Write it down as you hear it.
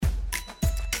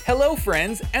Hello,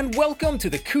 friends, and welcome to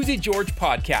the Koozy George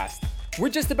podcast. We're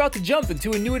just about to jump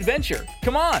into a new adventure.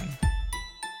 Come on!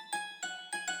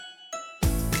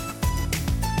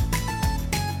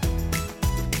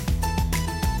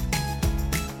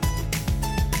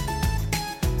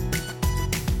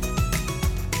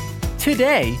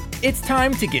 Today, it's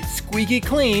time to get squeaky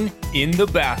clean in the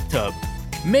bathtub.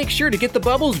 Make sure to get the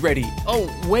bubbles ready. Oh,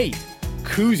 wait,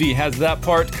 Koozy has that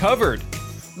part covered.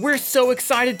 We're so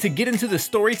excited to get into the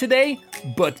story today,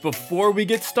 but before we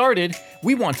get started,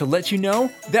 we want to let you know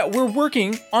that we're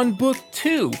working on Book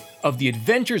 2 of The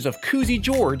Adventures of Koozy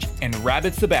George and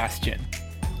Rabbit Sebastian.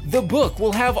 The book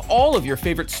will have all of your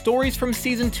favorite stories from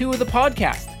Season 2 of the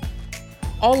podcast.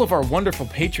 All of our wonderful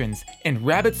patrons and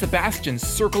Rabbit Sebastian's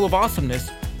Circle of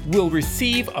Awesomeness will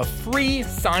receive a free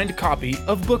signed copy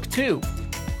of Book 2.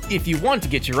 If you want to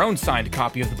get your own signed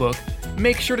copy of the book,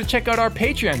 make sure to check out our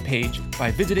Patreon page by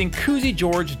visiting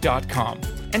koozygeorge.com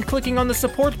and clicking on the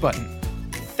support button.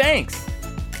 Thanks!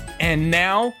 And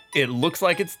now, it looks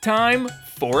like it's time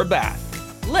for a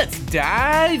bath. Let's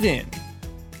dive in!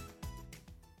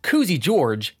 Koozy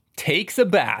George takes a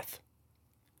bath.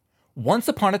 Once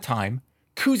upon a time,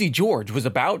 Koozy George was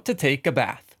about to take a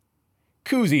bath.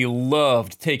 Koozy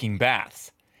loved taking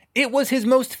baths. It was his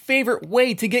most favorite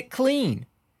way to get clean.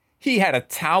 He had a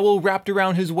towel wrapped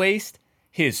around his waist,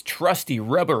 his trusty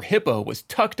rubber hippo was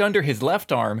tucked under his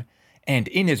left arm, and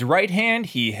in his right hand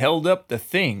he held up the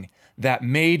thing that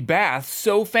made baths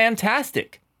so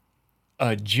fantastic.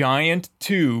 A giant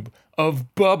tube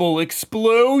of bubble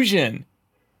explosion.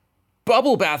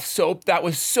 Bubble bath soap that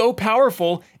was so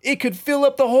powerful it could fill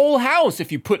up the whole house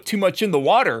if you put too much in the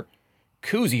water.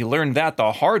 Koozy learned that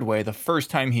the hard way the first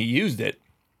time he used it.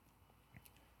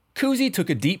 Koozy took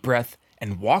a deep breath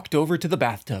and walked over to the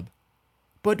bathtub.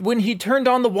 But when he turned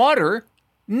on the water,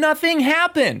 nothing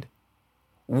happened.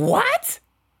 "What?"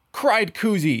 cried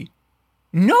Koozy.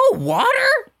 "No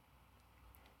water?"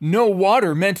 No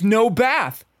water meant no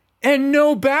bath, and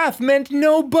no bath meant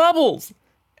no bubbles,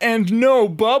 and no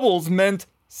bubbles meant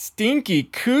stinky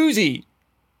Koozy.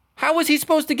 How was he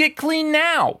supposed to get clean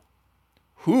now?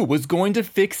 Who was going to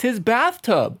fix his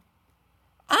bathtub?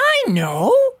 "I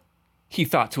know," he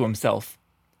thought to himself.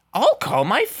 "I'll call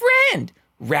my friend,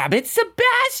 Rabbit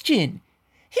Sebastian.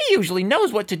 He usually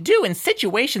knows what to do in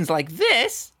situations like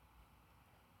this."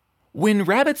 When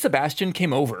Rabbit Sebastian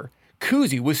came over,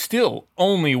 Koozy was still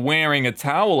only wearing a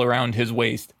towel around his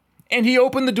waist, and he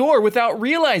opened the door without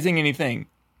realizing anything.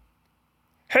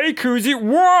 "Hey, Koozy,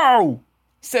 whoa!"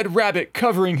 said Rabbit,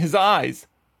 covering his eyes.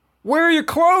 "Where are your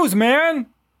clothes, man?"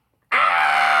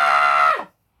 "Ah!"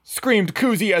 screamed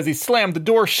Koozy as he slammed the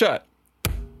door shut.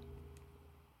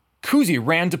 Koozy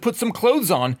ran to put some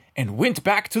clothes on and went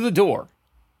back to the door.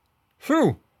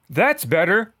 "Phew, that's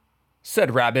better,"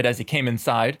 said Rabbit as he came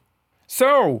inside.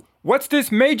 "So, what's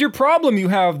this major problem you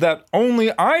have that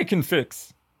only I can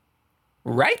fix?"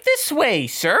 "Right this way,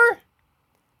 sir,"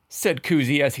 said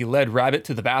Koozy as he led Rabbit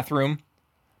to the bathroom.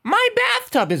 "My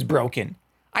bathtub is broken.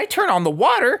 I turn on the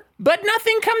water, but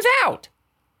nothing comes out."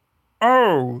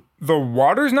 "Oh, the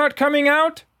water's not coming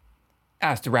out?"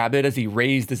 asked Rabbit as he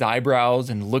raised his eyebrows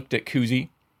and looked at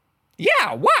Koozy.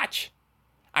 "Yeah, watch.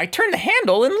 I turn the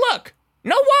handle and look.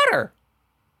 No water,"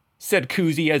 said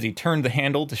Koozy as he turned the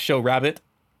handle to show Rabbit.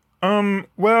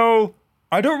 Well,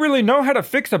 I don't really know how to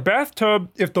fix a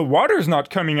bathtub if the water's not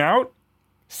coming out,"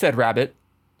 said Rabbit.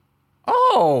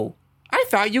 "Oh, I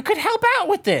thought you could help out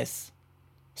with this,"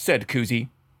 said Koozy.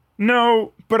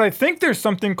 "No, but I think there's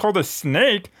something called a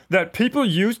snake that people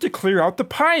use to clear out the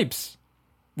pipes,"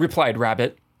 replied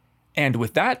Rabbit. And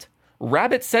with that,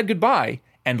 Rabbit said goodbye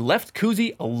and left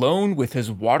Koozy alone with his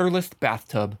waterless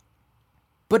bathtub.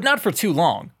 But not for too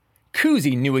long.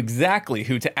 Koozy knew exactly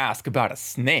who to ask about a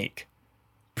snake.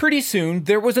 Pretty soon,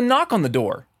 there was a knock on the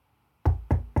door.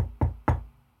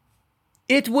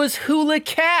 It was Hula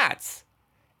Cat's.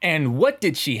 And what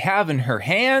did she have in her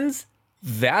hands?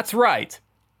 That's right,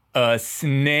 a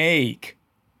snake.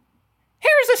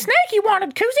 "Here's a snake you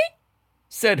wanted, Koozy,"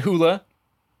 said Hula.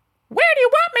 "Where do you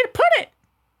want me to put it?"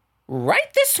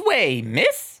 "Right this way,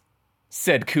 miss,"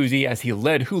 said Koozy as he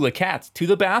led Hula Cat's to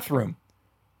the bathroom.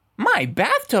 "My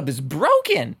bathtub is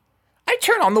broken. I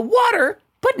turn on the water,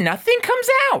 but nothing comes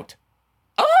out."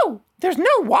 "Oh, there's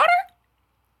no water?"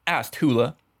 asked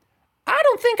Hula. "I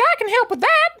don't think I can help with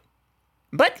that."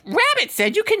 "But Rabbit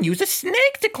said you can use a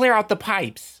snake to clear out the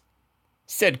pipes,"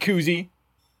 said Koozy.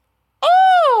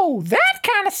 "Oh, that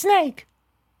kind of snake,"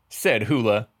 said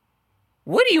Hula.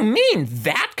 "What do you mean,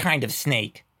 that kind of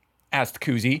snake?" asked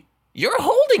Koozy. "You're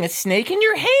holding a snake in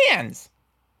your hands."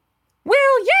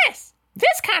 "Well, yes,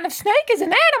 this kind of snake is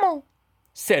an animal,"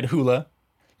 said Hula.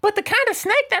 But the kind of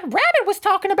snake that Rabbit was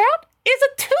talking about is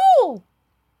a tool.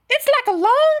 It's like a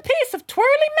long piece of twirly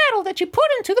metal that you put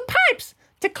into the pipes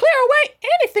to clear away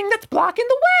anything that's blocking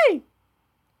the way.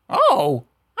 Oh,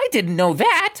 I didn't know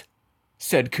that,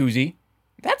 said Koozy.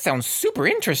 That sounds super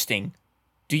interesting.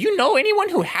 Do you know anyone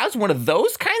who has one of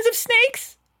those kinds of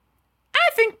snakes?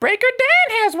 I think Breaker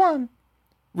Dan has one,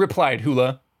 replied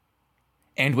Hula.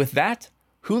 And with that,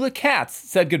 Hula Katz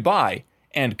said goodbye,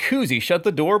 and Koozy shut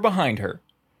the door behind her.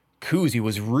 Koozy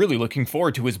was really looking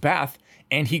forward to his bath,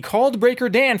 and he called Breaker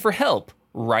Dan for help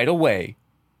right away.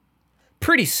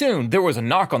 Pretty soon, there was a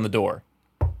knock on the door.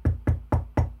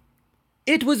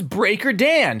 It was Breaker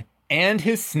Dan and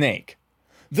his snake.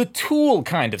 The tool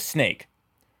kind of snake.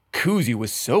 Koozy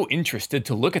was so interested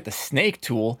to look at the snake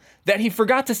tool that he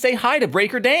forgot to say hi to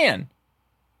Breaker Dan.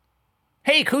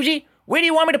 Hey, Koozy, where do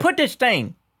you want me to put this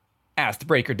thing? Asked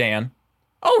Breaker Dan.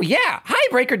 Oh yeah, hi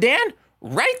Breaker Dan,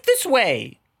 right this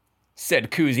way,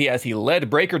 said Koozy as he led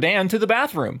Breaker Dan to the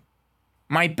bathroom.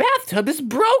 My bathtub is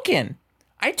broken.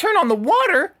 I turn on the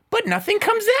water, but nothing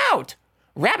comes out.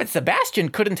 Rabbit Sebastian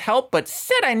couldn't help but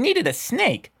said I needed a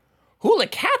snake. Hula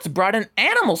Katz brought an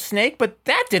animal snake, but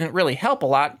that didn't really help a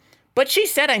lot. But she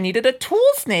said I needed a tool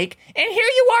snake, and here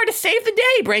you are to save the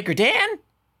day, Breaker Dan.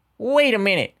 Wait a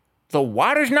minute, the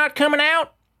water's not coming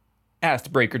out?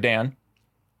 Asked Breaker Dan.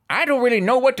 I don't really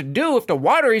know what to do if the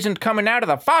water isn't coming out of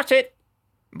the faucet.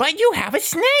 But you have a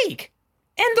snake,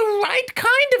 and the right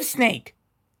kind of snake,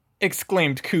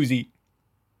 exclaimed Koozy.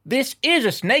 This is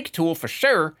a snake tool for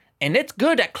sure, and it's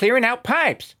good at clearing out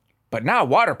pipes, but not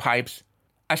water pipes.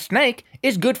 A snake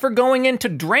is good for going into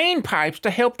drain pipes to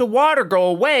help the water go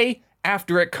away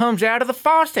after it comes out of the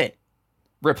faucet,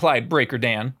 replied Breaker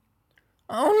Dan.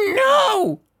 Oh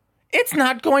no! It's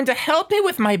not going to help me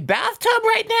with my bathtub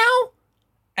right now?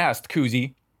 Asked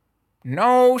Koozy.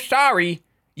 No, sorry.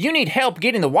 You need help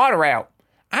getting the water out.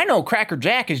 I know Cracker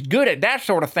Jack is good at that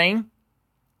sort of thing.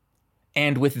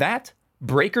 And with that,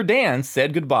 Breaker Dan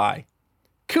said goodbye.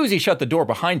 Koozy shut the door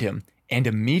behind him and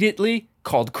immediately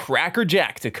called Cracker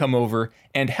Jack to come over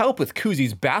and help with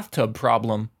Koozy's bathtub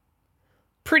problem.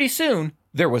 Pretty soon,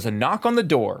 there was a knock on the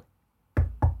door.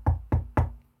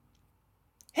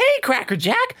 Hey, Cracker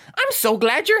Jack, I'm so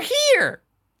glad you're here,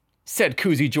 said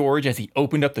Koozy George as he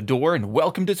opened up the door and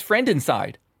welcomed his friend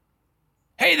inside.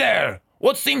 Hey there!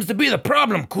 What seems to be the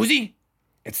problem, Koozy?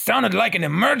 It sounded like an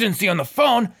emergency on the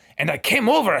phone, and I came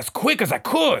over as quick as I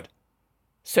could,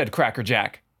 said Cracker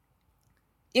Jack.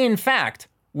 In fact,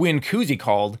 when Koozy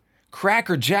called,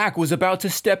 Cracker Jack was about to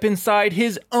step inside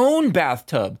his own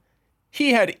bathtub.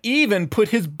 He had even put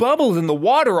his bubbles in the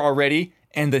water already,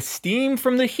 and the steam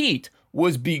from the heat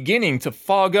was beginning to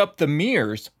fog up the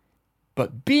mirrors.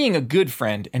 But being a good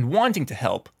friend and wanting to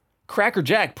help, Cracker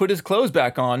Jack put his clothes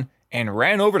back on and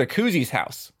ran over to Koozy's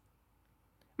house.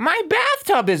 My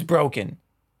bathtub is broken,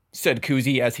 said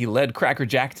Koozy as he led Cracker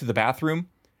Jack to the bathroom.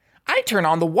 I turn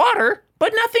on the water,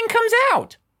 but nothing comes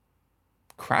out.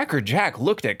 Cracker Jack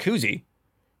looked at Koozy.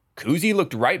 Koozy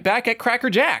looked right back at Cracker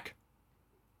Jack.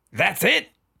 That's it,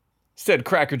 said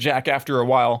Cracker Jack after a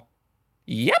while.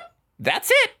 Yep,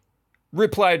 that's it,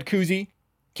 replied Koozy.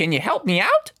 Can you help me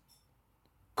out?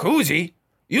 Koozy,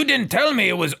 you didn't tell me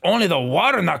it was only the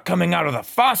water not coming out of the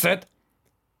faucet,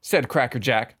 said Cracker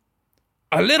Jack.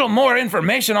 A little more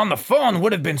information on the phone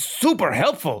would have been super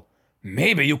helpful.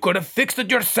 Maybe you could have fixed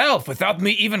it yourself without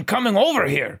me even coming over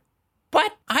here.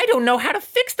 But I don't know how to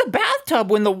fix the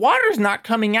bathtub when the water's not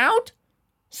coming out,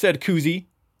 said Koozy.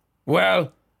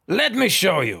 Well, let me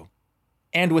show you.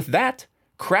 And with that,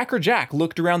 Cracker Jack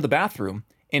looked around the bathroom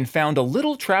and found a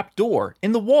little trap door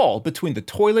in the wall between the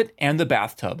toilet and the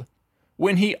bathtub.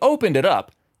 When he opened it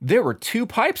up, there were 2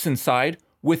 pipes inside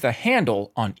with a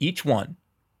handle on each one.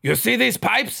 You see these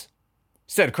pipes?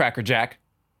 Said Cracker Jack.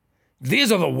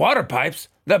 These are the water pipes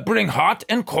that bring hot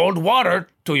and cold water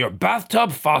to your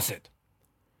bathtub faucet.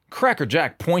 Cracker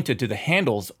Jack pointed to the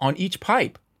handles on each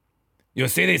pipe. You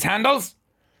see these handles?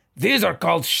 These are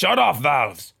called shut-off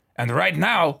valves, and right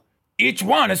now, each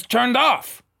one is turned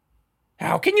off.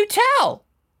 How can you tell?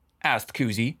 Asked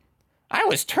Koozy. I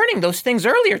was turning those things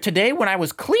earlier today when I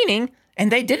was cleaning,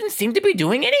 and they didn't seem to be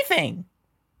doing anything.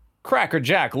 Cracker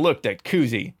Jack looked at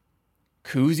Koozy.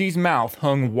 Koozy's mouth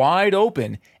hung wide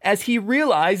open as he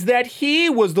realized that he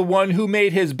was the one who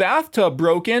made his bathtub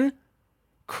broken.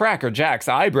 Cracker Jack's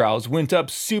eyebrows went up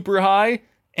super high,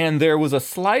 and there was a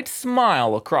slight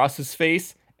smile across his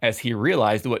face as he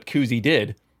realized what Koozy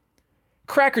did.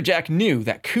 Cracker Jack knew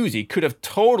that Koozy could have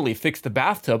totally fixed the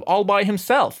bathtub all by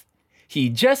himself. He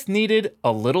just needed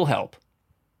a little help.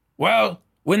 Well,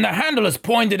 when the handle is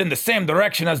pointed in the same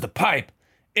direction as the pipe,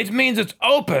 it means it's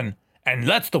open, and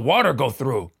lets the water go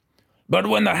through. But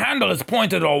when the handle is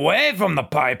pointed away from the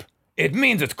pipe, it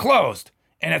means it's closed,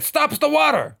 and it stops the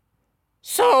water.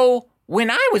 So,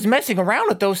 when I was messing around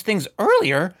with those things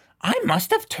earlier, I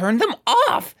must have turned them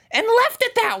off and left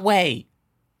it that way,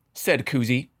 said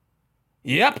Koozy.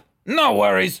 Yep, no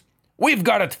worries. We've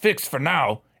got it fixed for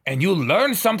now, and you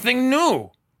learned something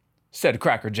new, said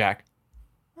Cracker Jack.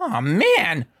 Aw,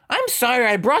 man, I'm sorry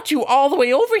I brought you all the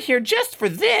way over here just for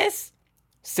this,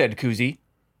 said Koozy.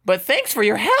 But thanks for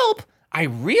your help. I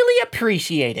really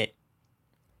appreciate it.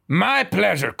 My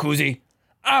pleasure, Koozy.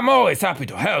 I'm always happy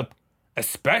to help,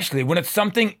 especially when it's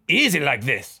something easy like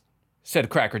this, said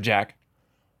Cracker Jack.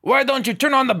 Why don't you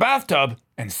turn on the bathtub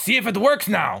and see if it works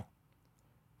now?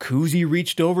 Koozy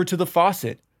reached over to the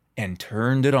faucet and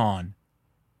turned it on.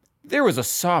 There was a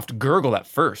soft gurgle at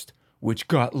first, which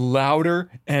got louder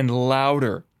and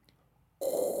louder.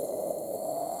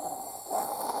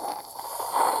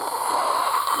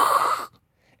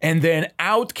 And then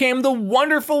out came the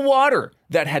wonderful water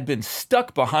that had been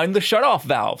stuck behind the shutoff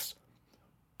valves.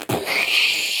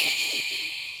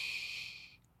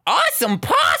 Awesome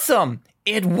possum!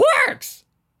 It works!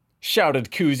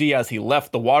 Shouted Koozy as he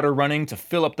left the water running to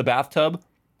fill up the bathtub.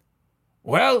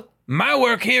 Well, my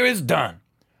work here is done.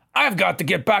 I've got to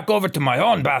get back over to my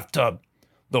own bathtub.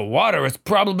 The water is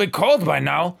probably cold by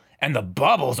now, and the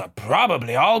bubbles are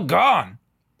probably all gone,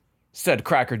 said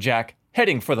Cracker Jack,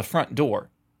 heading for the front door.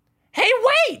 Hey,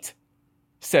 wait!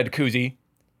 Said Koozy.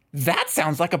 That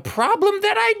sounds like a problem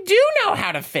that I do know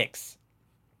how to fix.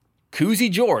 Koozy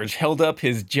George held up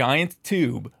his giant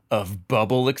tube of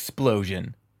bubble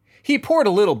explosion. He poured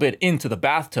a little bit into the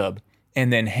bathtub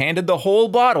and then handed the whole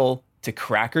bottle to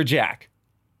Cracker Jack.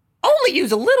 Only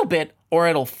use a little bit or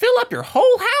it'll fill up your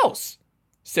whole house,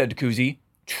 said Koozy.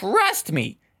 Trust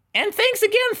me, and thanks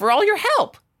again for all your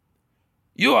help.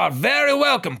 You are very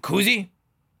welcome, Koozy,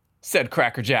 said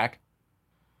Cracker Jack.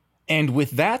 And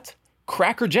with that,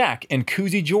 Cracker Jack and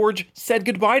Koozy George said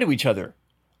goodbye to each other.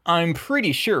 I'm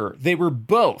pretty sure they were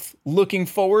both looking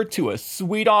forward to a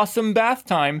sweet, awesome bath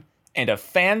time and a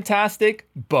fantastic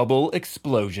bubble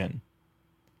explosion.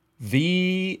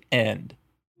 The end.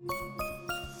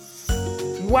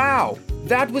 Wow,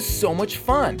 that was so much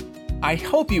fun. I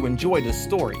hope you enjoyed this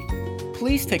story.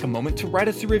 Please take a moment to write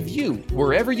us a review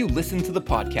wherever you listen to the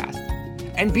podcast.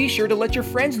 And be sure to let your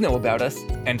friends know about us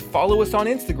and follow us on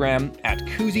Instagram at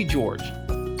Koozy George.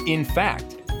 In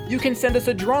fact, you can send us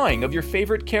a drawing of your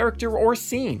favorite character or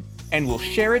scene, and we'll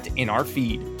share it in our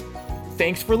feed.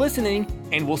 Thanks for listening,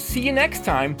 and we'll see you next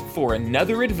time for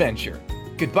another adventure.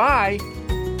 Goodbye!